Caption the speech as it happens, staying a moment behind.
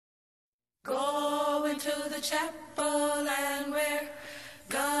Going to the chapel and we're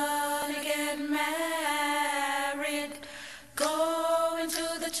gonna get married. Going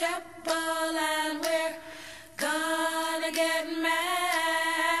to the chapel and we're gonna get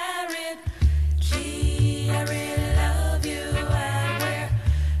married. Gee, I really love you and we're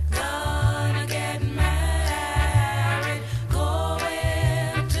gonna get married.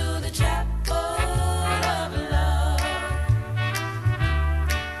 Going to the chapel of love.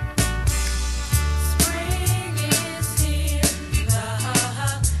 Spring is here, the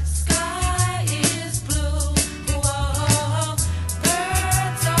sky is blue. Whoa,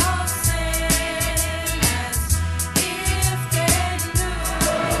 birds all sing as if they knew.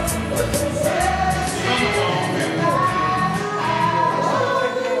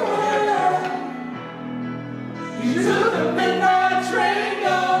 To the midnight train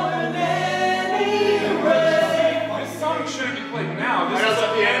going anyway. This song shouldn't be played now. This is the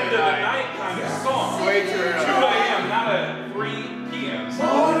end of the night kind of song. Way too 2 early. a.m., not at 3 p.m.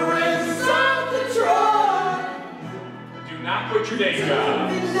 Motoring South Detroit. Do not quit your day job.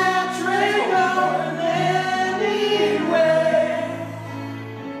 Midnight train going anyway.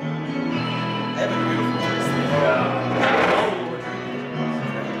 I have a beautiful voice.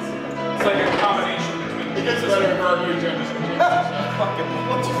 It's like a combination between It gets better and better. Fucking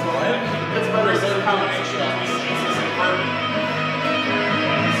what's your name? It's better. It's a combination between Jesus and Herman.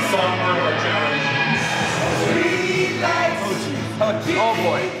 Song for our generation. Oh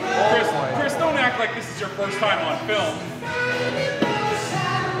boy. Chris, don't act like this is your first time on film.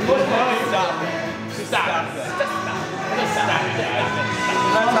 Stop. I'm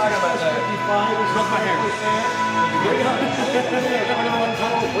not talking about that. Look my hair.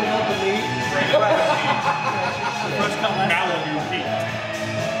 Malibu Heat.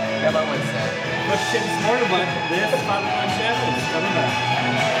 Yeah, but what's that? But shit, smarter, but this Pokemon channel is coming back.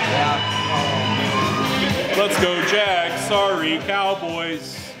 Yeah. Let's go, Jags. Sorry,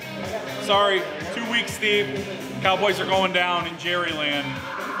 Cowboys. Sorry, 2 weeks, Steve. Cowboys are going down in Jerryland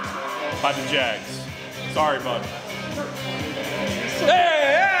by the Jags. Sorry, bud.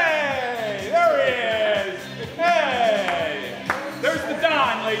 Hey! There he is! Hey! There's the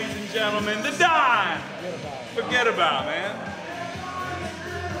Don, ladies and gentlemen. The Don! Forget about, man.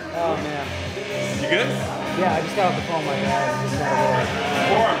 Oh man. You good? Yeah, I just got off the phone with my dad. Just got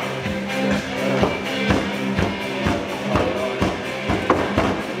Form.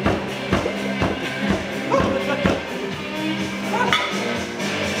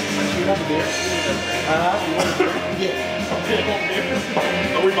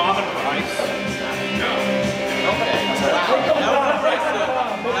 Are we bombing for ice? No. Okay.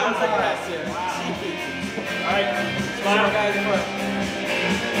 That was aggressive. All right. Smile, guys.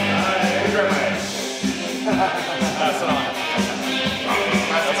 Pass it on.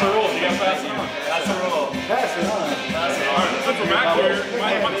 That's a rule. You gotta pass it on. That's a rule. Pass it on. Pass it on. Since we're back here, we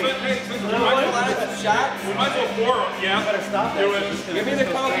might as well pour. Yeah. Better stop Do that. it. Give me the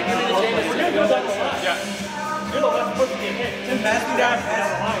coffee. Give me the Jameson. We're gonna go down the line. Yeah. You're the last person to get hit. Pass me down.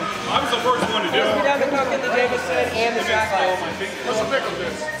 I was the first one to do Pass me it. down the coffee, the Jameson, and the shot glass. What's the pickle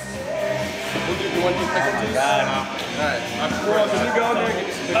juice? You want to do pickle juice? Alright. Bro, Can you go in there and get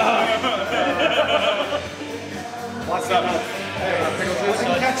me some pickle juice? What's up? Pickle juice?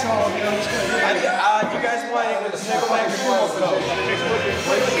 Catch all, you know, Do you guys want it with a pickleback or small?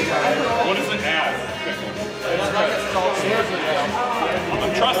 What does it add?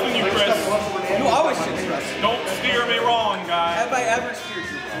 I'm trusting you, Chris. You always should trust. Don't steer me wrong, guy. Have I ever steered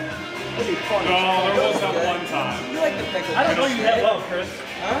you wrong? No, there was that one time. You like the pickle. I don't know you that well, Chris.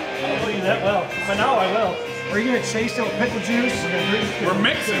 Huh? I don't know you that well. But now I will. Are you gonna chase it with pickle juice? We're gonna drink it. We're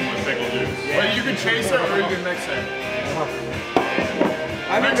mixing with pickle juice. Wait, you can chase it or you can mix it.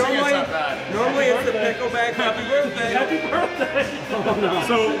 I mean, Mixing is not bad. normally it's the pickleback. Happy birthday. Happy birthday! Oh no.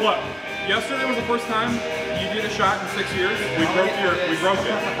 So what? Yesterday was the first time you did a shot in 6 years. We broke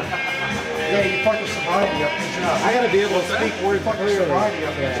it. Yeah, you fucked with sobriety up. Good job. I gotta be able to What's that? speak words clearly. Sobriety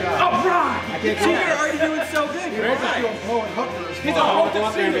up. Good job. Oh, right. I can't See, come you're back. already doing so good. You're You're just right. doing blowing hookers. He's I all want to go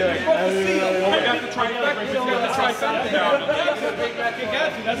up there and be like, I got the trifecta. You got the trifecta down.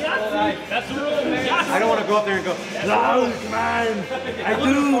 that's the rule, man. I don't want to go up there and go, no, come on. I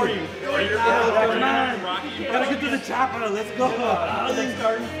do. Come on. Gotta get to the chopper. Let's go. I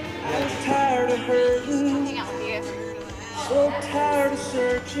was tired of hurting, Hang out with you. so tired of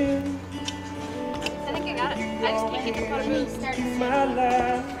searching. I think I got it. I just can't keep the moves. To my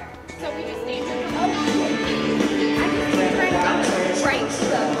life. So we just need to. Right.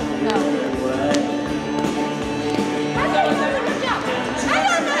 No. Good job. I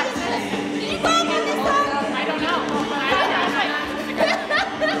don't know. Did you go up on this song? I don't know.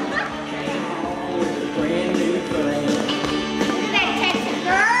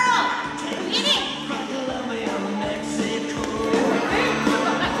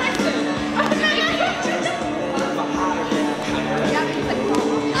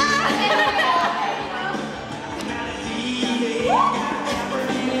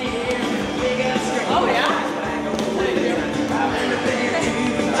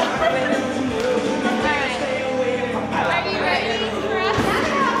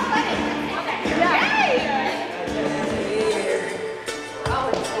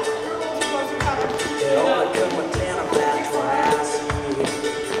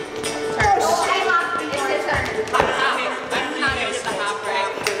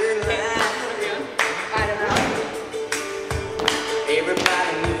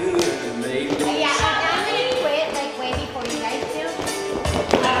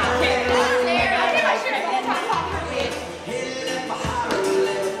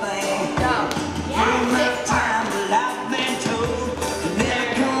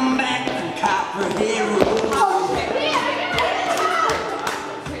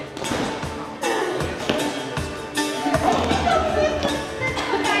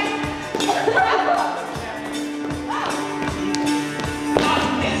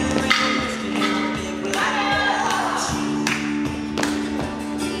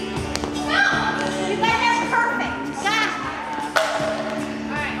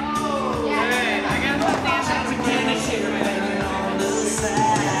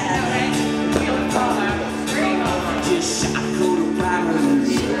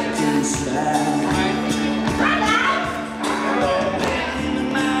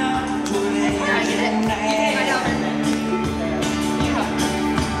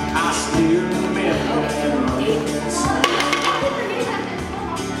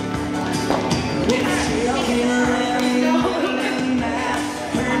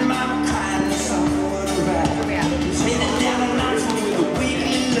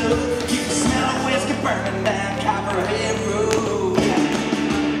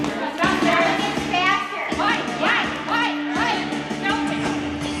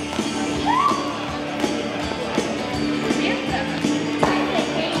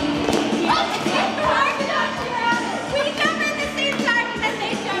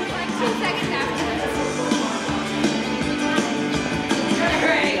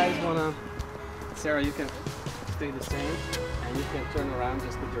 Sarah, you can stay the same, and you can turn around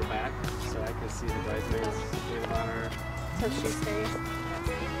just with your back, so I can see the bridesmaids in honor. So she stays.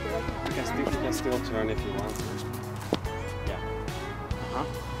 You can still turn if you want. Yeah.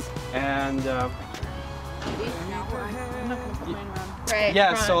 And Right.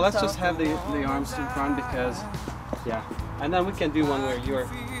 yeah, so let's just have the arms in front because, yeah. And then we can do one where you're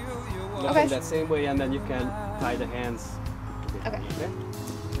looking that same way, and then you can tie the hands. Okay.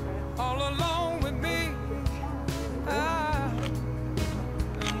 All alone with me. I'm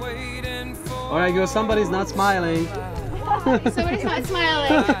waiting for. All right, go. Somebody's not smiling. Somebody's not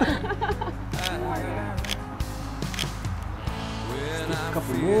smiling. A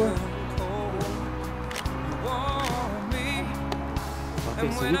couple more. Okay,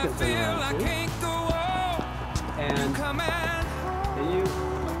 so you can turn around too. And can you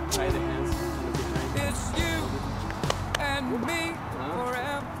tie the hands behind? It's you and me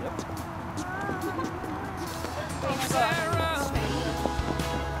forever. Yep. Sarah,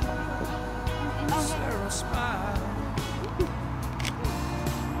 Sarah, smile.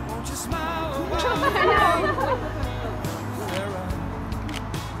 Won't you smile a while? Sarah,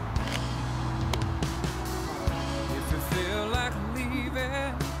 if you feel like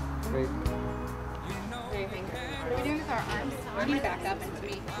leaving, Great. you know. What do you think? What are we doing with our arms? We're gonna back up into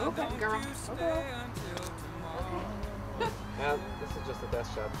me. Okay, girl. Okay. And this is just a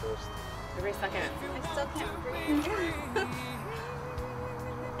test shot first. Every second. I still can't breathe.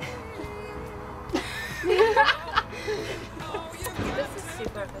 This is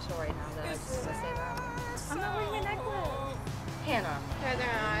super official right now, though. Just to say that. I'm not wearing my necklace. Hannah. Neither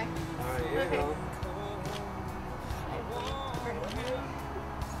am I. All right, here we go.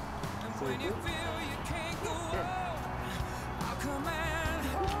 So When you feel you can't go on, I'll come and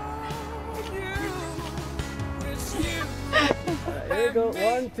hold you. It's you. here we go.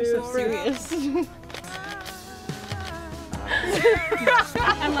 1, 2, 3. Serious.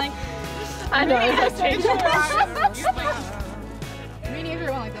 I'm like, I know, it's like changing. me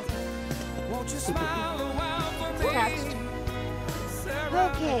neither one like this. Won't you smile a while for me? Attached.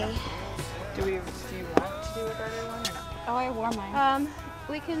 Okay. Do you want to do a garter one or no? Oh, I wore mine.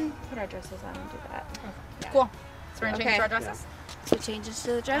 We can put our dresses on and do that. Cool. So we're gonna change to our dresses? So changes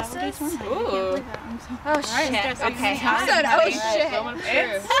to the dresses? Ooh. Oh shit. Okay. I said, oh shit.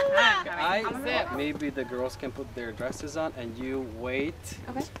 I maybe the girls can put their dresses on and you wait.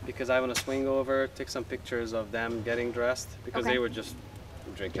 Okay. Because I want to swing over, take some pictures of them getting dressed because they were just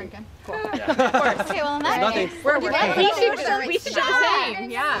drinking. Cool. Yeah. Okay, well, in that Nothing. case, We're we should do the same.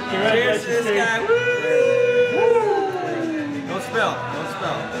 Yeah. Cheers to this guy. Don't spell. Don't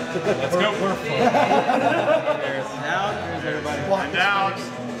spell. Let's go. Cheers. Down. Cheers, everybody. And down.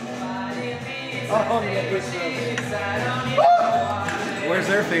 Where's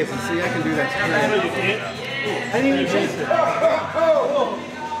their faces? See, I can do that. No, you can't. I didn't even chase it. I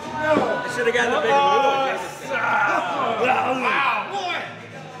should have gotten the big blue. Wow, boy.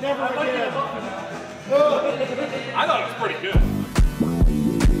 Never again. I thought it was pretty good.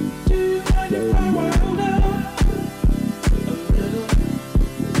 Do you mind if I wild out a little?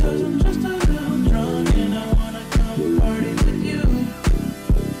 'Cause I'm just a little drunk and I wanna come party with you.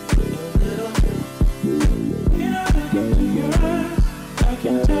 A little. When I look into your eyes, I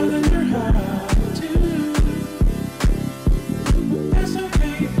can tell that you're high too. That's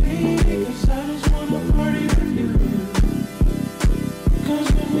okay with me, 'cause I just wanna party with you. 'Cause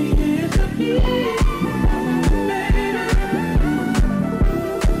when we hit the beat, baby,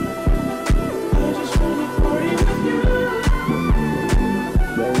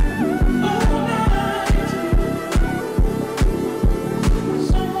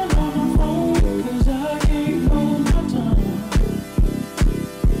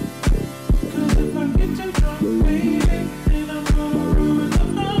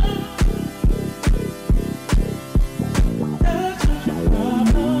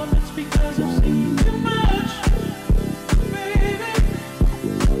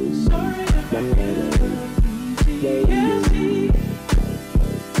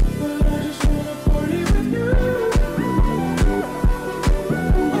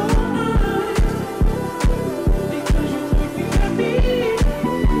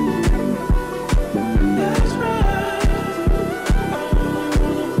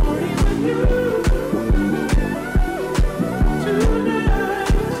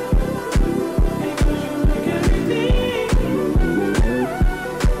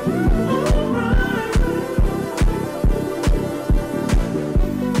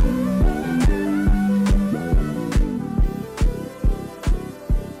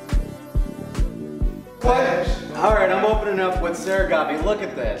 Sarah got me. Look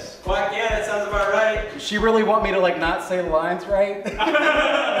at this. Fuck yeah, that sounds about right. She really want me to like not say the lines right?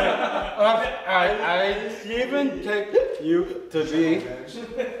 I even take you to be.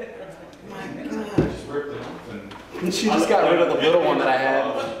 My God. And she just got rid of the little one that I had.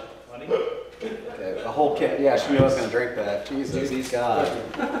 Okay, the whole kit. Yeah, she knew I was gonna drink that. Jesus God.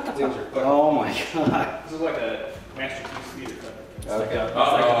 Oh my God. This is like a masterpiece theater. Okay.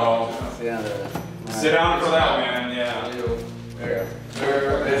 Uh-oh. Yeah. Sit down for that, man. Yeah. There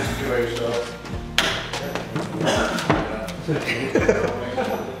is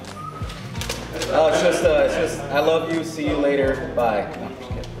Oh, it's just, I love you, see you later, bye. No, I'm just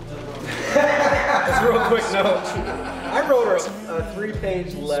kidding. Just a real quick note. I wrote her a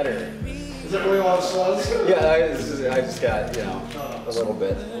 3-page letter. Is it really a lot of slugs? Yeah, I just got, you know, a little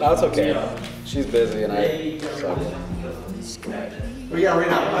bit. No, it's okay. She's busy and I suck. We got right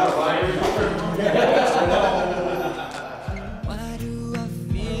now. Why do I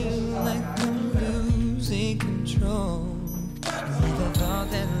feel like I'm losing control? Never thought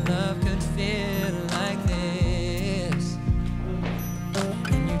that love could feel like this.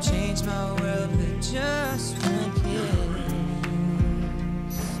 And you changed my world with just one kiss.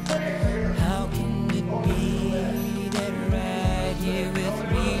 How can it be that right here with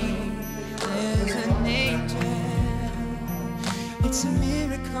me there's an angel? It's a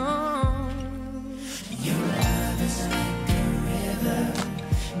miracle. Your love is like a river,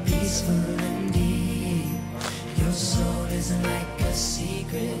 peaceful and deep. Your soul is like a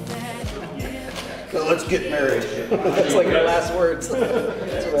secret that So let's get married. That's like her last words.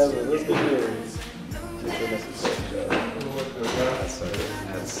 That's what I was like, let's get married.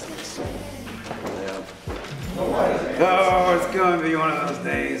 Oh, it's gonna be one of those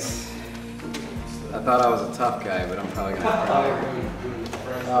days. I thought I was a tough guy, but I'm probably gonna cry.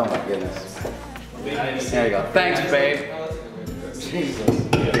 Oh my goodness. There you go. Thanks, babe. Jesus.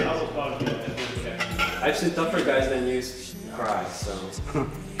 I've seen tougher guys than you cry, so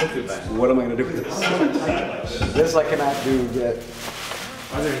don't do bad. What am I gonna do with this? This I cannot do yet.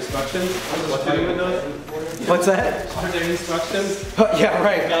 Are there instructions? What to do with those? What's that? Are there instructions? Yeah,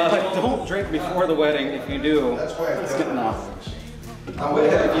 right. Don't drink before the wedding. If you do, it's good enough. If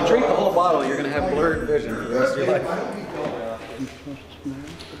you drink the whole bottle, you're gonna have blurred vision for the rest of your life.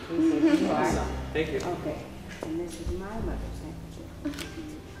 Thank you. Okay, and this is my mother's handkerchief.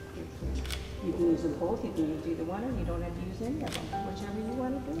 You can use them both, you can use either one, or you don't have to use any of them, whichever you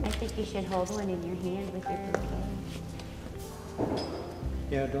want to do. I think you should hold one in your hand with your bouquet.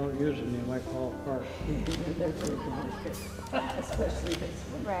 Yeah, don't use them, they might fall apart. Especially this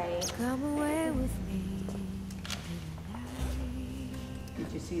one. Right. come away with me.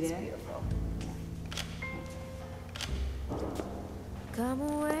 Did you see that? Come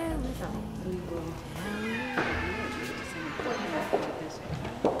away with me. We will.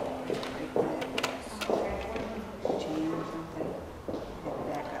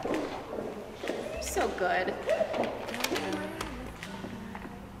 So good.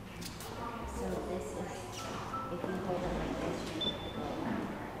 So this is, if you hold it like this, you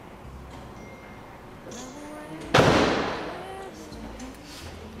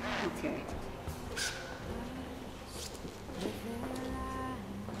Okay.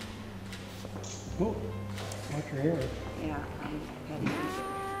 Oh, watch your hair. Yeah, I'm petting.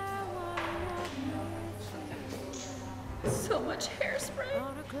 So much hairspray.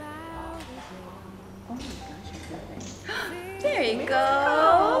 Oh my gosh, I got that. There you go.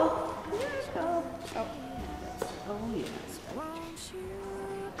 Oh, yes.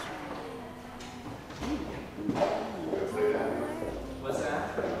 What's that?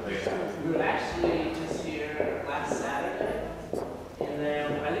 We were actually just here last Saturday, and then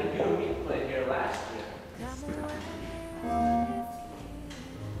I think you and me played here last year. Just for you.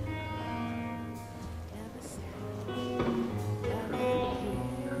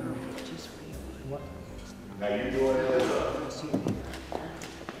 Now you doing it.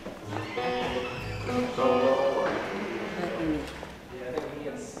 Yeah, I think we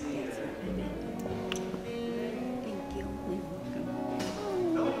can see it.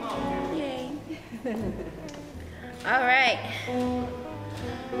 Yay. All right.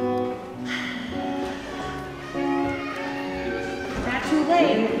 Not too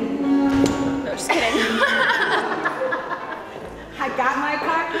late. No, just kidding. I got my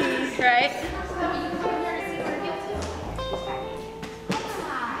car keys. Right?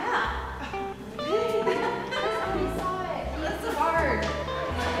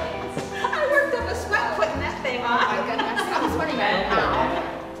 I worked up a sweat putting that thing on. Oh my goodness. I'm sweating right now.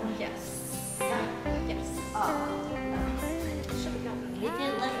 Yes. Yes. You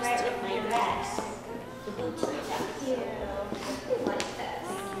did look right with my dress. The boots are up here.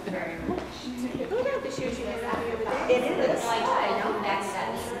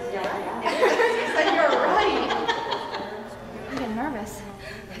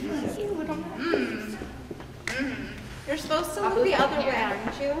 the other way,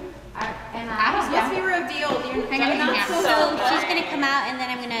 aren't you? And It's supposed to be revealed. You're not So she's gonna come out, and then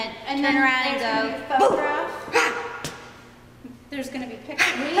I'm gonna turn around and go. There's gonna be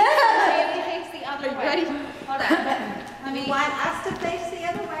pictures. We have to face the other way. Ready? Hold on. Let me. You want us to face the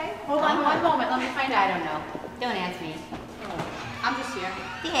other way? Hold on one moment. Let me find out. I don't know. Don't ask me. I'm just here.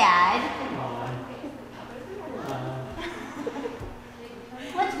 Dad.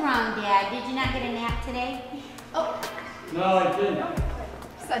 What's wrong, Dad? Did you not get a nap today? Oh. No, I didn't.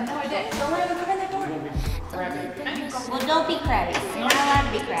 Son, no, I didn't. Don't worry, go in the door. Well, don't be crabby. You're not allowed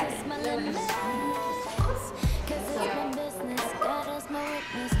to be crabby.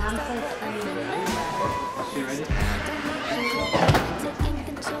 Mom says You ready?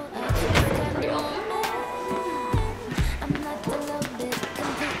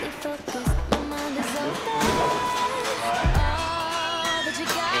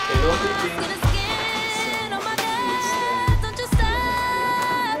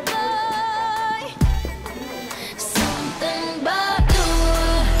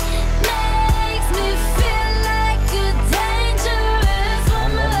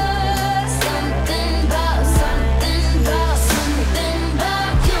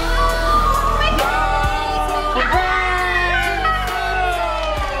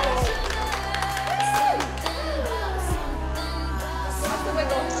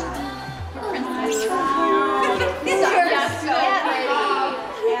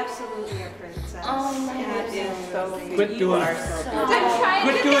 Quit doing our stuff.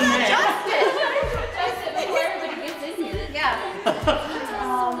 Quit doing that. Justin, before everybody gets in here. Yeah.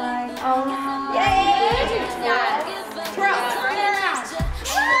 Oh my God. Yay! Yeah. Turn around.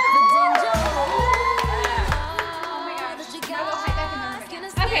 Oh my gosh. Now go hide back in the room again.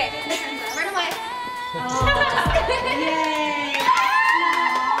 Okay. Run away. Yay.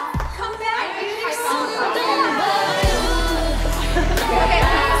 Come back.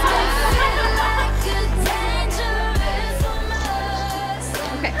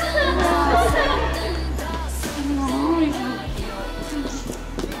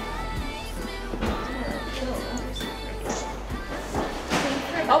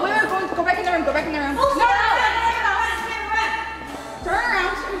 Oh, wait, go back in the room. Go back in the room. No. Turn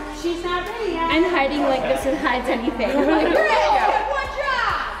around. She's not ready yet. I'm hiding like this and hides anything. Good job.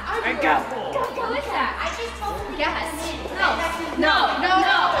 I got Who is that? I just told him yes. No.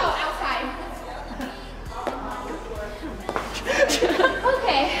 Outside.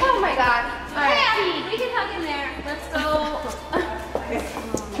 Okay. Oh my God. All right. Hey, we can hug in there. Let's go.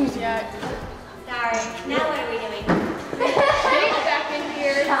 Sorry. Now what are we doing? Get back in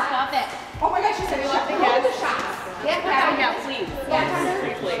here. Stop it. Oh my gosh, she said we left the gas. Yeah, please.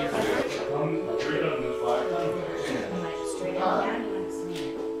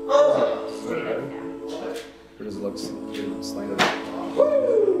 Or does it look slightly?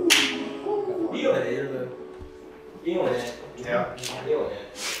 Yeah.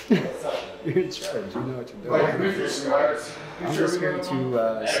 You're in charge. You know what you're doing. I'm just here to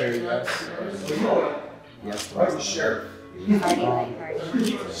say yes. Yes, to the sheriff. Party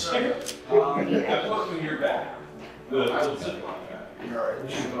like party.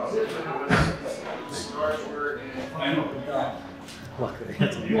 Luckily,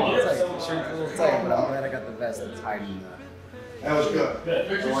 it's a little tight. The shirt's a little tight, but I'm glad I got the vest that's hiding the. That was good.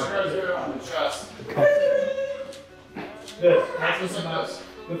 Picture scars here on the chest. Good. That's what's about.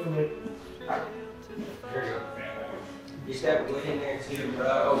 Good for me. There you go. You step in there too,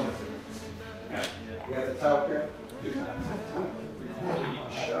 bro. You got the top here? If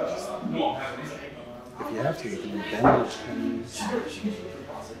you have to, you can bend it and.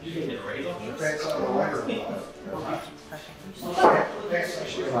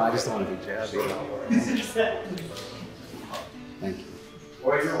 Well, I just don't want to be jabby. Thank you.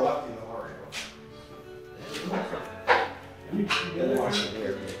 Boy, you're lucky in the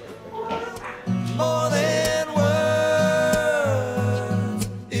More than words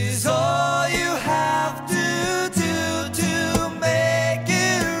is all you have to do to make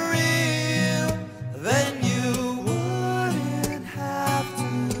it real. Then you wouldn't have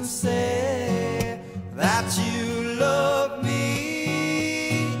to say that you love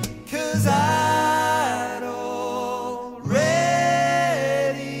me, 'cause I'd already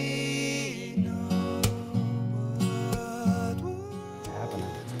know.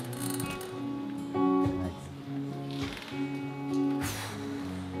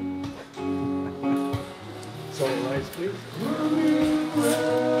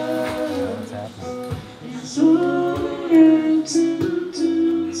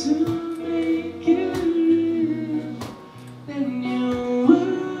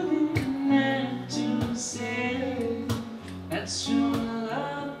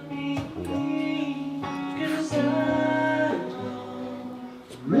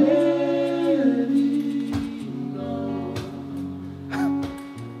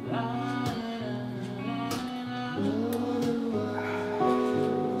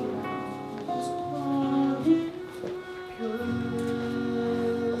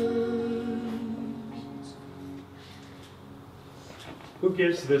 Who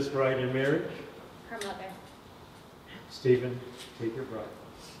gives this bride in marriage? Her mother. Stephen, take your bride.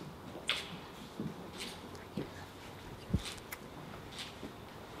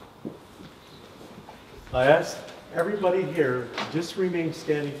 I ask everybody here to just remain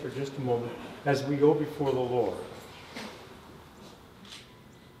standing for just a moment as we go before the Lord.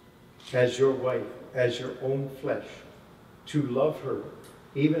 As your wife, as your own flesh, to love her,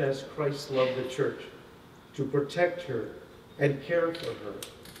 even as Christ loved the church, to protect her and care for her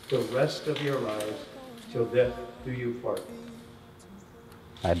the rest of your lives till death do you part.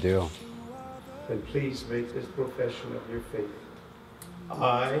 I do. Then please make this profession of your faith.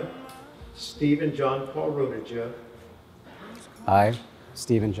 I, Stephen John Paul Rodojev. I,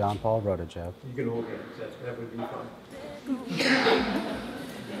 Stephen John Paul Rodojev. You can hold hands, that would be fine.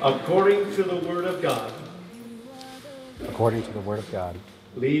 According to the word of God. According to the word of God.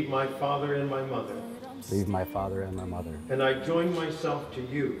 Leave my father and my mother. Leave my father and my mother. And I join myself to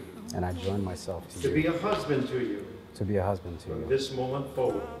you. And I join myself to you. To be a husband to you. To be a husband to you. From this moment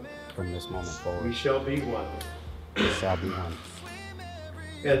forward. From this moment forward. We shall be one. We shall be one.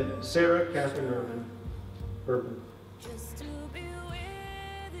 And Sara Catherine Urban.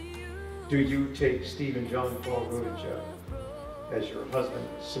 Do you take Stephen John Paul Rodojev as your husband,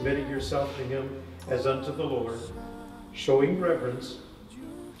 submitting yourself to him as unto the Lord, showing reverence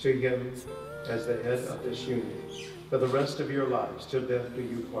to him as the head of this union for the rest of your lives till death do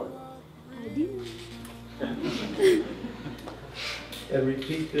you part? I do. And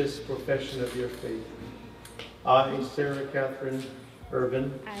repeat this profession of your faith. I, Sara Catherine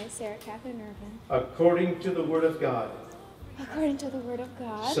Urban. I, Sara Catherine Urban. According to the word of God. According to the word of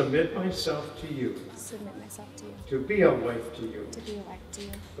God. Submit myself to you. Submit myself to you. To be a wife to you. To be a wife to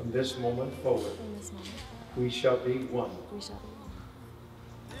you. From this moment forward. From this moment. We shall be one. We shall be one.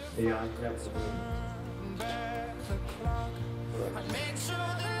 May I have the ring?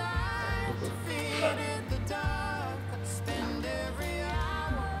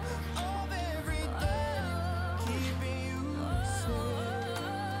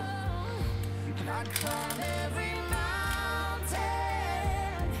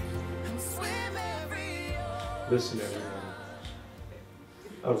 Listen, everyone.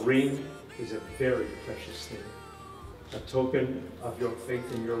 A ring is a very precious thing, a token of your faith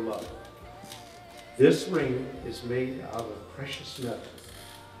and your love. This ring is made out of precious metal.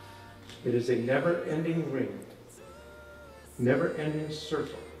 It is a never-ending ring, never-ending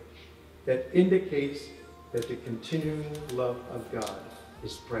circle that indicates that the continuing love of God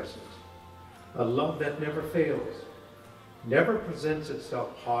is present. A love that never fails, never presents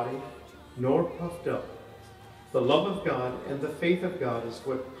itself haughty nor puffed up. The love of God and the faith of God is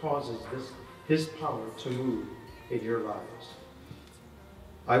what causes His power to move in your lives.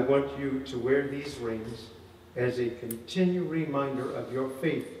 I want you to wear these rings as a continual reminder of your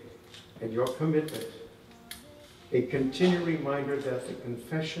faith and your commitment. A continual reminder that the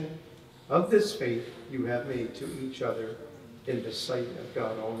confession of this faith you have made to each other in the sight of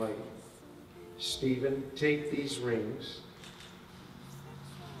God Almighty. Stephen, take these rings,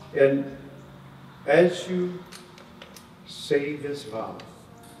 and as you say this vow,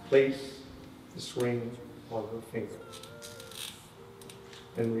 place this ring on her finger.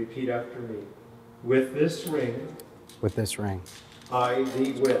 And repeat after me. With this ring. With this ring. I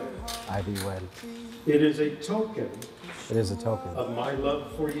thee wed. I thee wed. It is a token. It is a token. Of my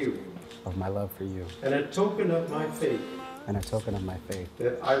love for you. Of my love for you. And a token of my faith. And a token of my faith.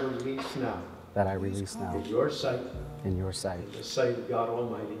 That I release now. That I release now. In your sight. In your sight. In the sight of God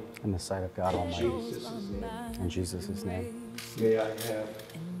Almighty. In the sight of God Almighty. In Jesus' name. In Jesus' name. May I have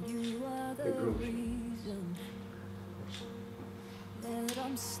the groom. That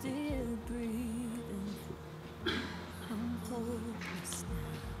I'm still breathing. I'm hopeless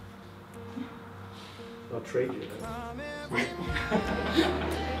now. I'll trade you that.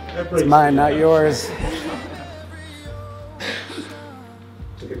 It's mine, not yours.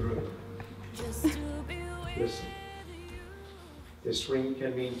 To the groom. Listen. This ring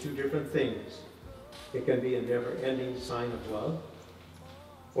can mean two different things. It can be a never-ending sign of love,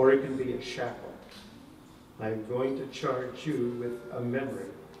 or it can be a shackle. I'm going to charge you with a memory.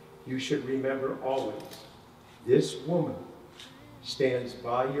 You should remember always, this woman stands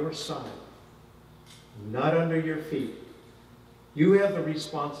by your side, not under your feet. You have the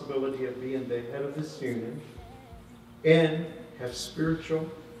responsibility of being the head of this union and have spiritual,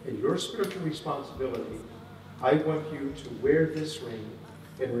 and your spiritual responsibility. I want you to wear this ring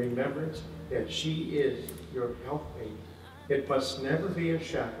in remembrance that she is your helpmate. It must never be a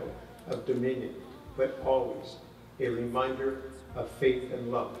shackle of dominion, but always a reminder of faith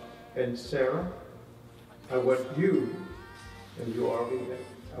and love. And Sarah, I want you and you are leaving,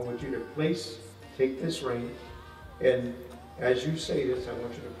 I want you to take this ring, and as you say this, I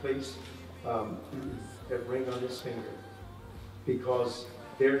want you to place that ring on his finger, because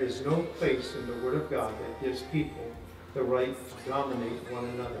there is no place in the Word of God that gives people the right to dominate one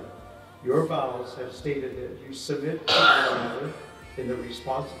another. Your vows have stated that you submit to one another in the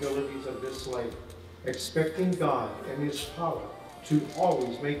responsibilities of this life, expecting God and His power to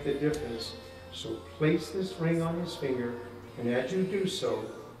always make the difference. So place this ring on his finger, and as you do so,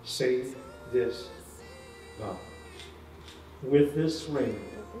 say this vow. With this ring,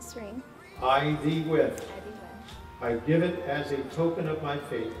 I thee wed. I give it as a token of my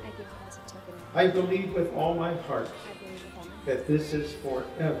faith. I believe with all my heart that this is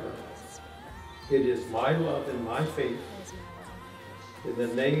forever. It is my love and my faith. In the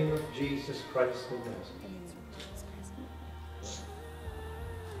name of Jesus Christ of Nazareth.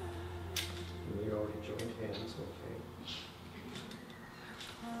 We already joined hands,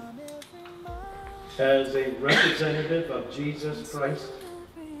 okay. As a representative of Jesus Christ,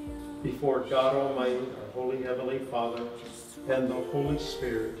 before God Almighty, our Holy Heavenly Father, and the Holy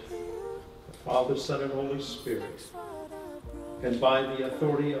Spirit, the Father, Son, and Holy Spirit, and by the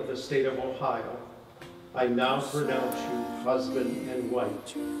authority of the state of Ohio, I now pronounce you husband and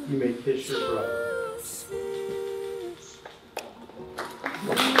wife. You may kiss your bride.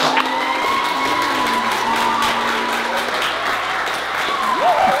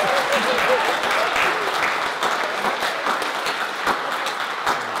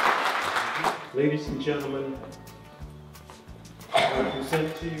 Ladies and gentlemen, I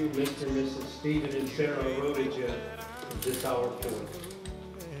present to you Mr. and Mrs. Stephen and Sara Rodojev of this hour forth.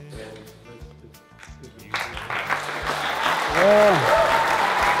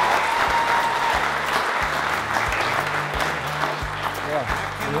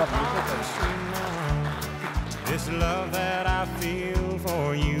 This love that I feel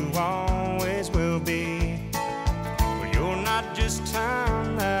for you always will be. But you're not just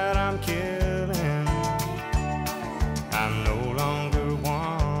time that I'm killing. I'm no longer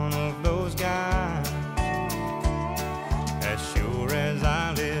one of those guys. As sure as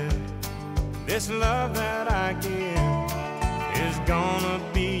I live, this love that I give is gonna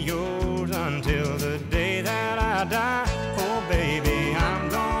be yours until the day that I die. Oh baby, I'm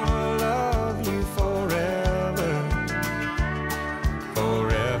gonna love you forever,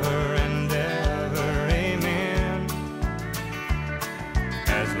 forever and ever, amen.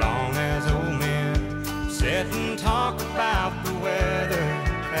 As long as old men sit and talk about the weather,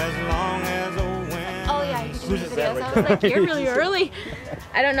 as long as old women. Oh yeah, you can do videos. I was like, you're really early.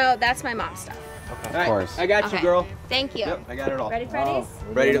 I don't know, that's my mom's stuff. Of course. I got you, girl. Thank you. Yep, I got it all. Ready, Freddy's?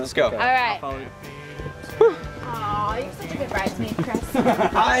 Ready, let's go. All right. Aw, you're such a good bridesmaid, Chris.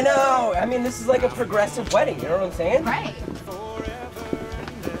 I know. I mean, this is like a progressive wedding. You know what I'm saying? Right.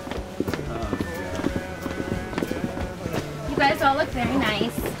 You guys all look very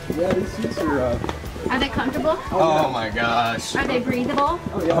nice. Yeah, these suits are. Are they comfortable? Oh my gosh. Are they breathable?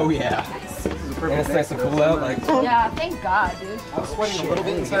 Oh yeah. Nice. And it's nice and cool out. Like. Yeah, thank God, dude. I was sweating a little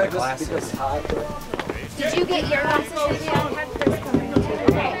bit inside because it's hot. Did you get your glasses?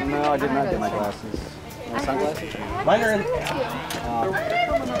 No, I did not get my glasses. My sunglasses? Mine are in.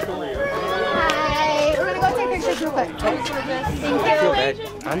 Hi. We're gonna go take pictures real quick. Thank you. I feel bad.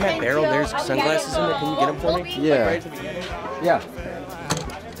 On that barrel, there's sunglasses in there. Can you get them for me? Yeah. Right to the beginning? Yeah.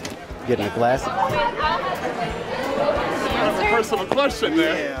 Getting a glass? Kind of a personal question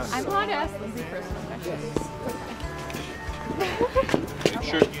there. Yeah. I'm allowed to ask Lindsay personal questions.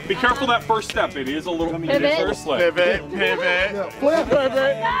 Be careful that first step. It is a little Pivot. first slip. Pivot, pivot,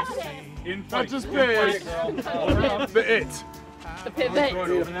 pivot. In Not just pivot. The it. The pivot.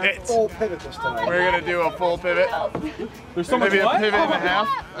 It. Full pivot this time. We're gonna do a full pivot. There's so much Maybe a what? pivot and a half.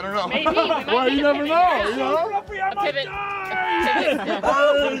 I don't know. Maybe. We might Well, need you a never pivot. know. You know. A pivot.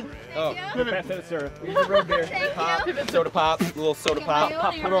 Oh, Pivot. pivot, sir. Here's your root beer. Pop, soda pop, little soda pop.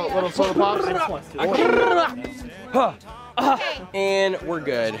 Little soda pops. And we're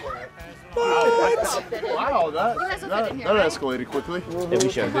good. Wow, that escalated quickly. Yeah, we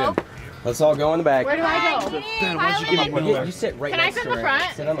should. Let's all go in the back. Where do I go? Ben, why don't you give me you sit right Can I next sit to in the her.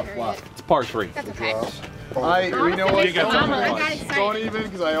 front? Sit on the fluff. It's par 3. That's okay. You know what? You got something I fun. got excited. Don't even,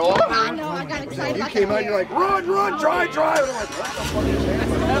 because I I offered. know, I got excited. You came out, you're like, run, drive. And I'm like,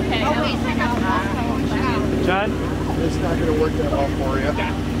 Okay. Oh, wait, I got that. John? It's not going to work that well for you.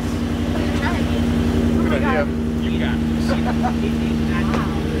 Good idea. You got it.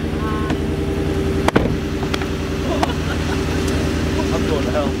 I'm going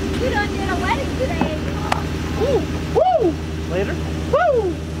to hell. You done did a wedding today. Woo! Woo! Later?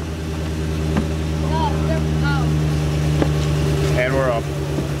 Woo! Oh.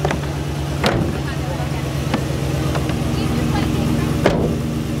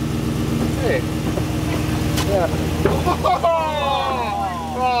 Hey. Yeah.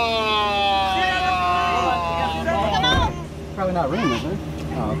 Probably not room, is there?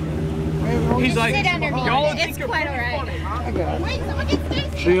 Oh, okay. He's like, sit underneath. It's quite alright. I got it. Wait, someone get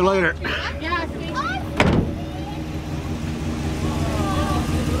Stacy. See you later. Yeah, Stacy.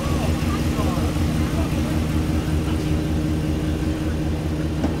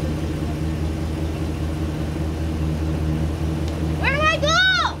 Where do I go?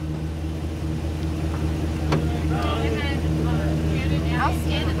 I'll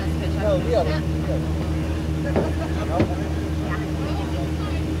stand in this picture. No, yeah.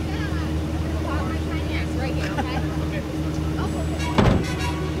 Right here, okay?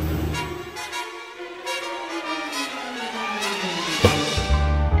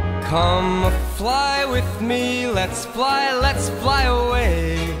 Come fly with me, let's fly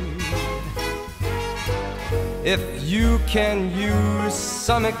away. If you can use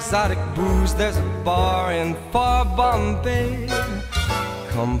some exotic booze, there's a bar in far Bombay.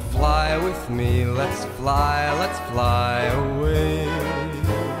 Come fly with me, let's fly away.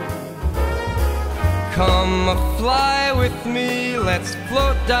 Come fly with me, let's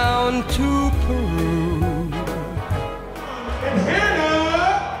float down to Peru.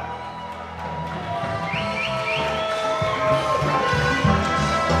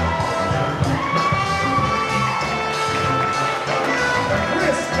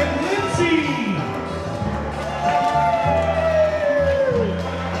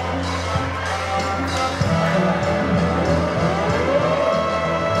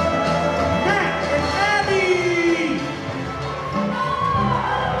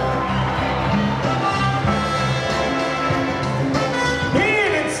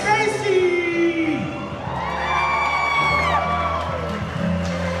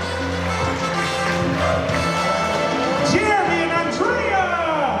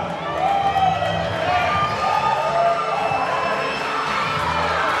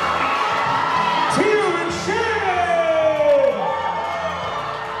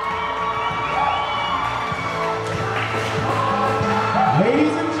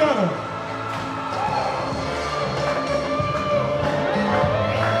 Ladies and gentlemen,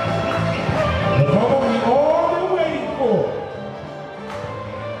 the moment we all been waiting for,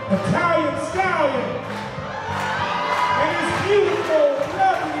 Italian Stallion and his beautiful,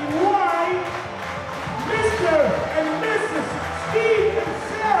 lovely wife, Mr. and Mrs. Steve and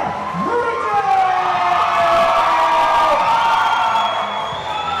Sara Rodojev!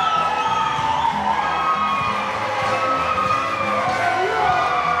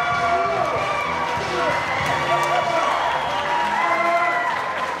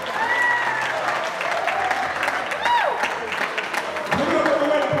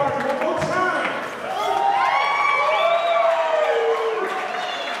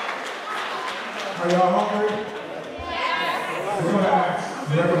 Are y'all hungry? Yes. We're going to ask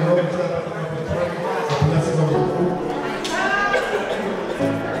Reverend Rodojev to come and pray a blessing over the food.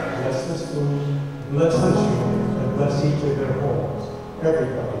 Bless this food, bless this food, and bless each of their homes.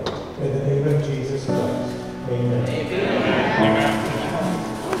 Everybody, in the name of Jesus Christ. Amen. Amen.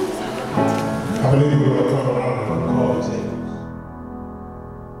 I believe we will come around and call the tables.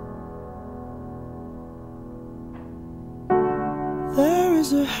 There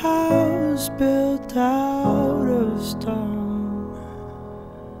is a house built out of stone,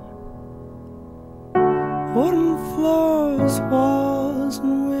 wooden floors, walls,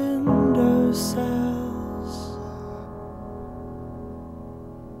 and window sills,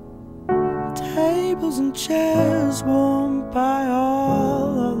 tables and chairs warmed by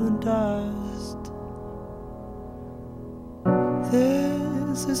all of the dust.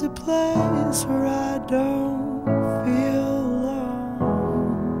 This is a place where I don't feel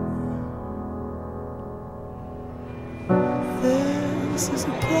this is a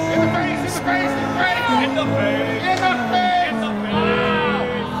place. In the face! In the face! In the face! In the face! In the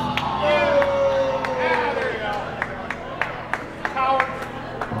face! Yeah, there you go. Coward.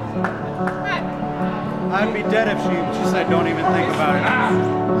 I'd be dead if she said don't even think about it.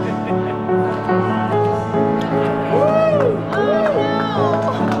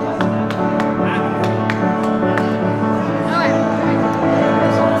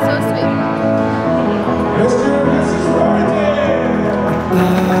 So sweet. Mr. and Mrs.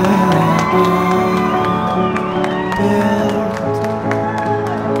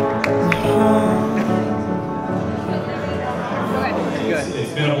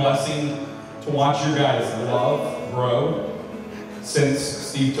 It's been a blessing to watch your guys' love grow since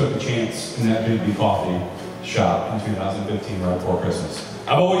Steve took a chance in that Big B Coffee shop in 2015 right before Christmas.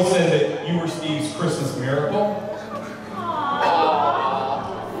 I've always said that you were Steve's Christmas miracle.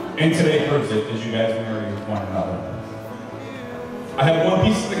 And today proves it as you guys marry one another. I have one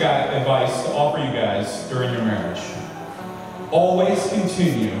piece of advice to offer you guys during your marriage. Always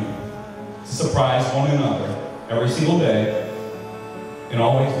continue to surprise one another every single day, and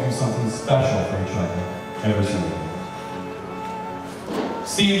always do something special for each other every single day.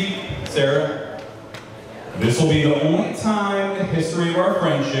 Steve, Sarah, this will be the only time in the history of our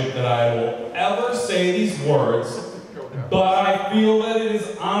friendship that I will ever say these words, but I feel that it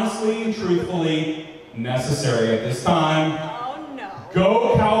is honestly and truthfully necessary at this time. Oh no.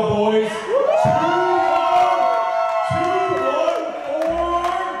 Go Cowboys!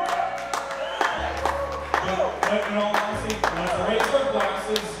 But in all honesty, let's raise our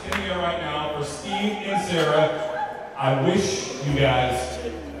glasses in the air right now for Steve and Sarah. I wish you guys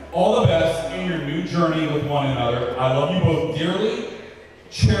all the best in your new journey with one another. I love you both dearly.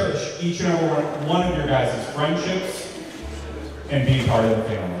 Cherish each and every one of your guys' friendships and be part of the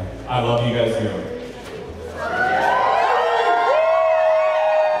family. I love you guys dearly.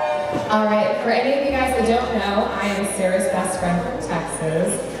 All right, for any of you guys that don't know, I am Sarah's best friend from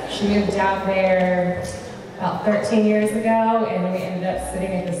Texas. She moved out there about 13 years ago, and we ended up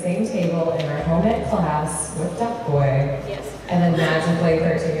sitting at the same table in our home ec class with Duck Boy. Yes. And then magically,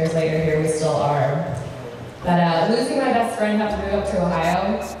 13 years later, here we still are. But losing my best friend, have to move up to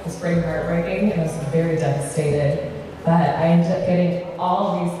Ohio, was pretty heartbreaking, and I was very devastated. But I ended up getting all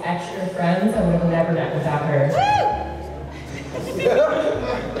of these extra friends I would have never met without her.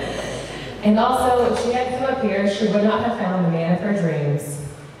 And also, if she hadn't come up here, she would not have found the man of her dreams.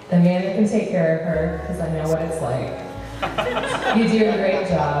 The man that can take care of her, because I know what it's like. You do a great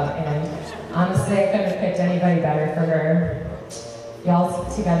job, and honestly, I couldn't have picked anybody better for her. Y'all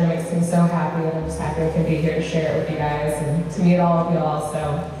together makes me so happy, and I'm just happy I could be here to share it with you guys, and to meet all of y'all,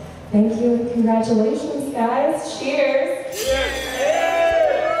 so thank you, and congratulations, guys. Cheers! Cheers.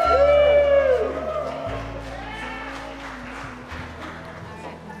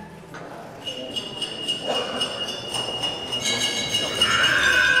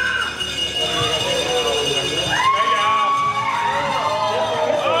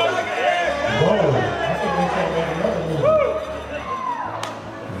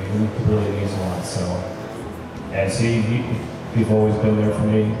 You've always been there for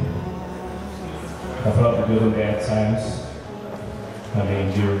me. I felt the good and bad times. I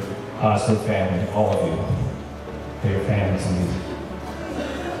mean, you're honestly family, all of you. They're your families to me.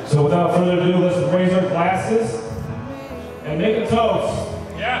 So without further ado, let's raise our glasses and make a toast.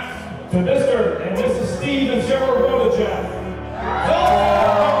 Yes. To Mr. and Mrs. Steve and Sara Rodojev.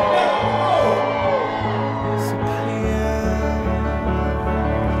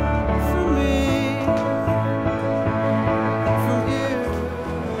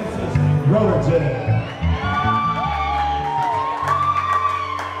 Rodojev.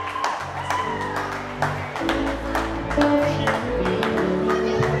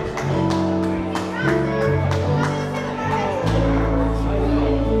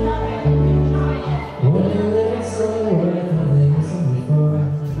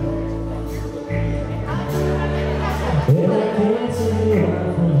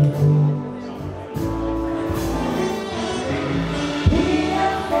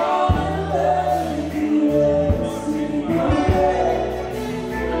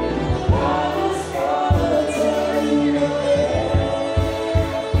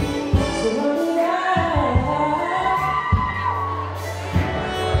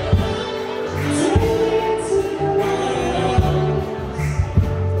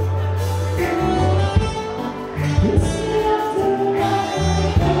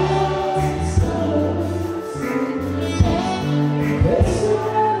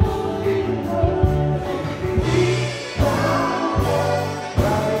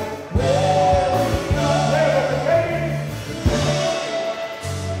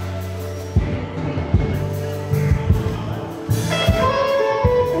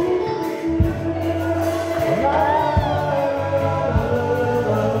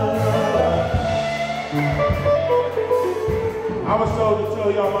 I was told to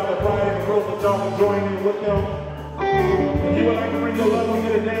tell y'all about the bride and groom that y'all can join in with them. If you would like to bring your loved one to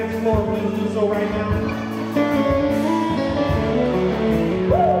the dance floor, please do so right now.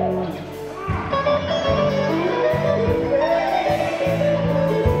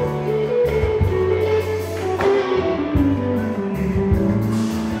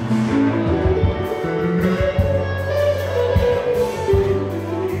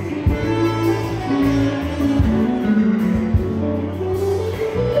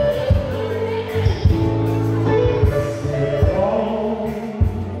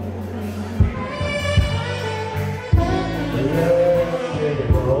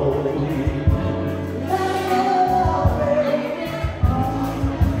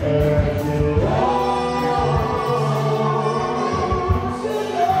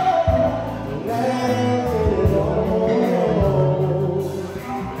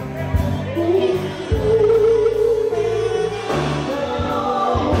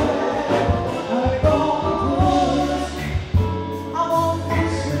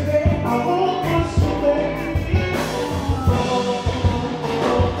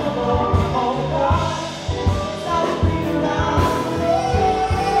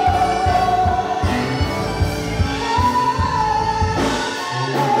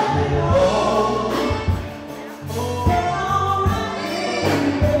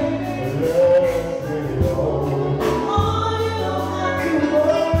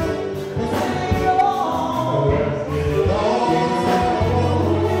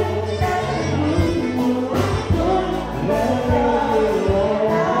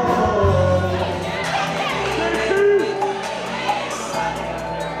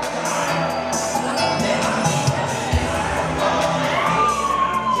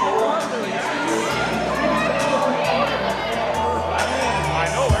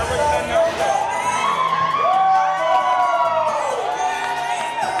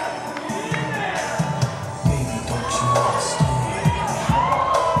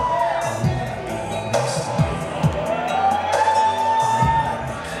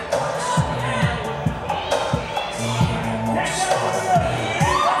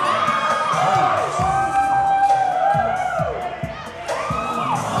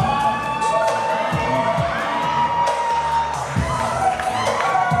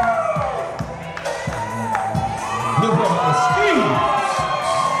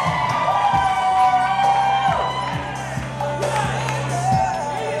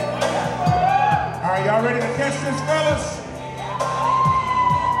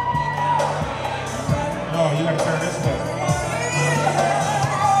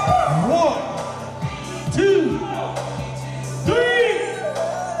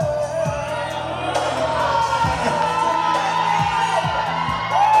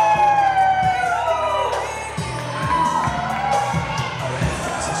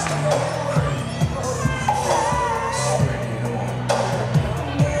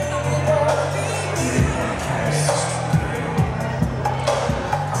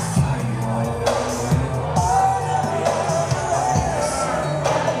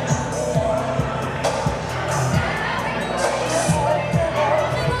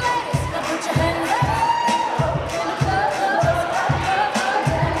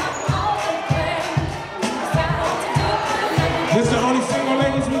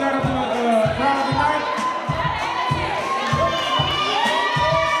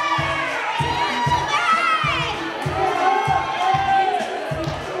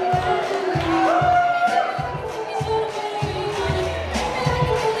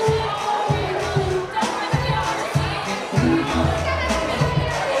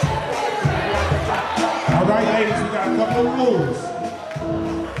 rules.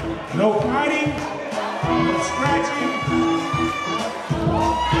 No fighting, no scratching.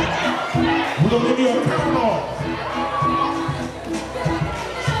 We're gonna give you a count off.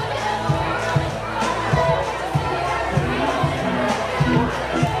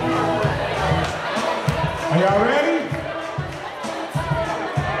 Are y'all ready?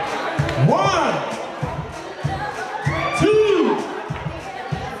 1, 2,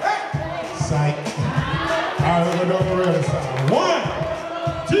 psych. All right, we're gonna do the real side. 1,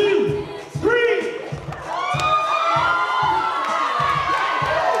 2, 3.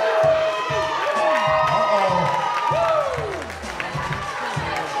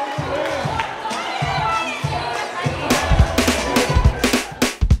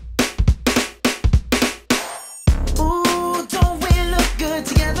 Ooh, don't we look good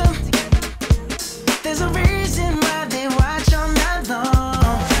together? There's a reason why they watch all night long.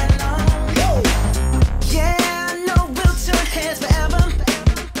 Yeah, I know we'll turn heads forever.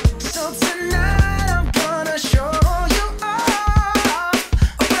 So tonight I'm gonna show you off.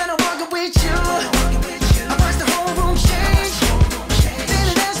 When I walk with you, I watch the whole room change.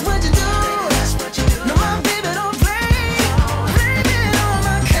 Baby, that's what you do. No, my baby don't play. Blame it on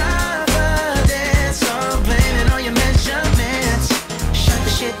my confidence, or blame it on your measurements. Shut the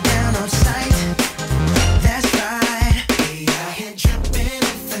shit down on sight. That's right. We out here dripping in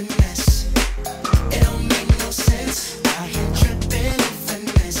finesse. It don't make no sense. Out here dripping in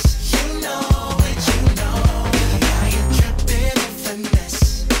finesse. You know it, you know. We out here dripping in finesse.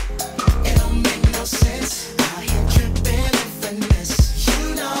 It don't make no sense. Out here dripping in finesse. You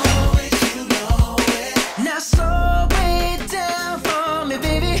know it, you know it. Now slow it down for me,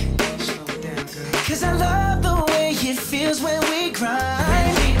 baby. Cause I love the way it feels when we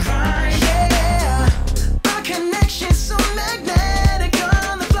grind. Yeah. Our connection's so magnetic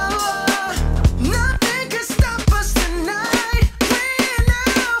on the floor. Nothing can stop us tonight. We're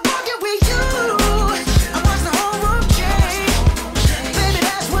now walking with you. I watch the whole room change. Baby,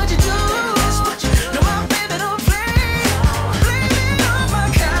 that's what you do. No, my baby don't play. Blame it on my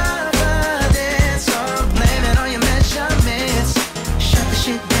confidence, or blame it on your measurements. Shut the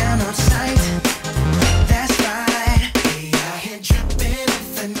shit down on sight. That's right. We out here dripping in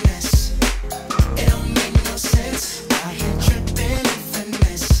finesse. It don't make no sense. Out here dripping in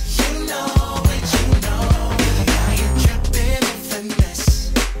finesse. You know it, you know. We out here dripping in finesse.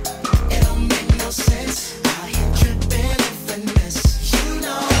 It don't make no sense. Out here dripping in finesse. You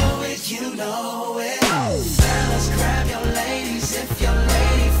know it, you know it. Fellas, grab your ladies if your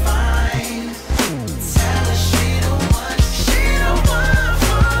lady fine. Tell her she the one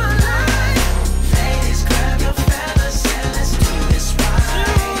for life. Ladies, grab your fellas and let's do this right.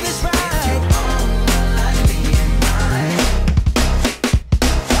 If you own one like me and mine.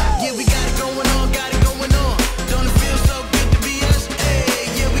 Yeah, we got it going on, got it going on. Don't it feel so good to be us? Hey,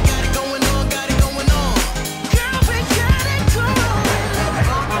 yeah, we got it going on, got it going on. Girl, we got it going on.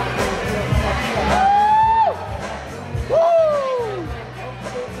 Woo!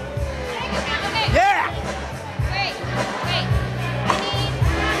 Yeah! Wait.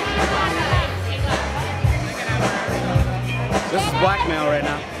 This is blackmail right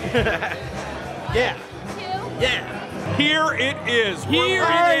now. Yeah. Yeah. Here it is. Here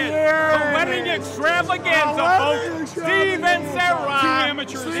it is. The wedding extravaganza, folks. Steve and Sara. Two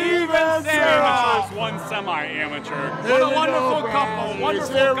amateurs. Steve and Sara. One semi-amateur. What a wonderful couple.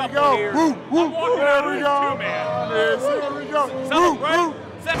 Wonderful couple here. I'm walking out of this too, man. Here we go. Celebrate.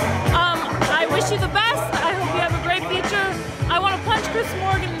 I wish you the best. I hope you have a great future. I want to punch Chris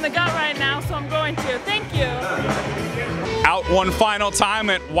Morgan in the gut right now, so I'm going to. Thank you. Out one final time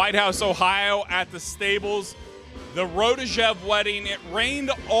at White House, Ohio at the stables. The Rodojev wedding, it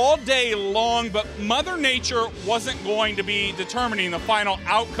rained all day long, but Mother Nature wasn't going to be determining the final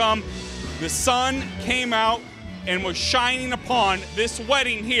outcome. The sun came out and was shining upon this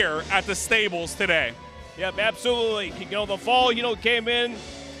wedding here at the stables today. Yep, absolutely. You know, the fall, came in.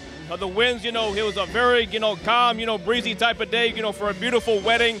 The winds, it was a very, calm, breezy type of day, for a beautiful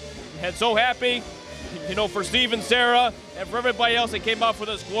wedding. And so happy, for Steve and Sara and for everybody else that came out for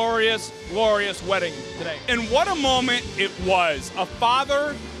this glorious, glorious wedding today. And what a moment it was. A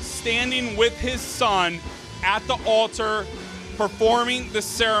father standing with his son at the altar performing the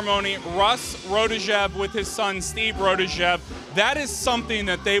ceremony. Russ Rodojev with his son, Steve Rodojev. That is something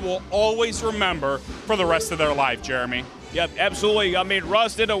that they will always remember for the rest of their life, Jeremy. Yep, absolutely. I mean,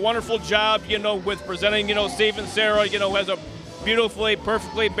 Russ did a wonderful job, with presenting, Steve and Sara, as a beautifully,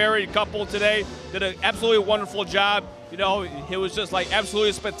 perfectly married couple today. Did an absolutely wonderful job. You know, it was just like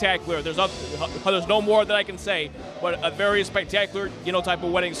absolutely spectacular. There's no more that I can say, but a very spectacular, you know, type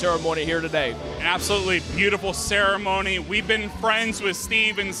of wedding ceremony here today. An absolutely beautiful ceremony. We've been friends with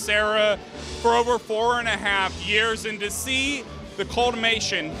Steve and Sara for over 4.5 years, and to see the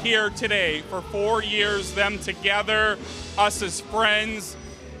culmination here today for 4 years, them together, us as friends,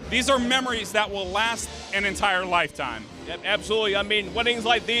 these are memories that will last an entire lifetime. Absolutely. I mean, weddings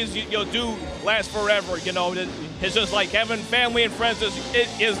like these, you do last forever. You know, it's just like having family and friends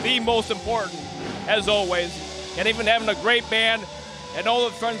is the most important, as always. And even having a great band and all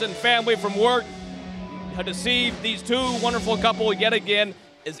the friends and family from work, to see these two wonderful couple yet again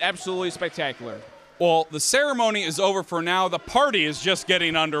is absolutely spectacular. Well, the ceremony is over for now. The party is just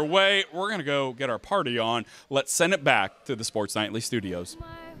getting underway. We're going to go get our party on. Let's send it back to the Sports Nightly studios.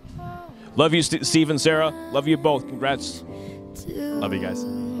 Love you, Steve and Sara. Love you both. Congrats. Love you guys.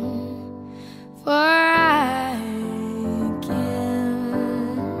 For I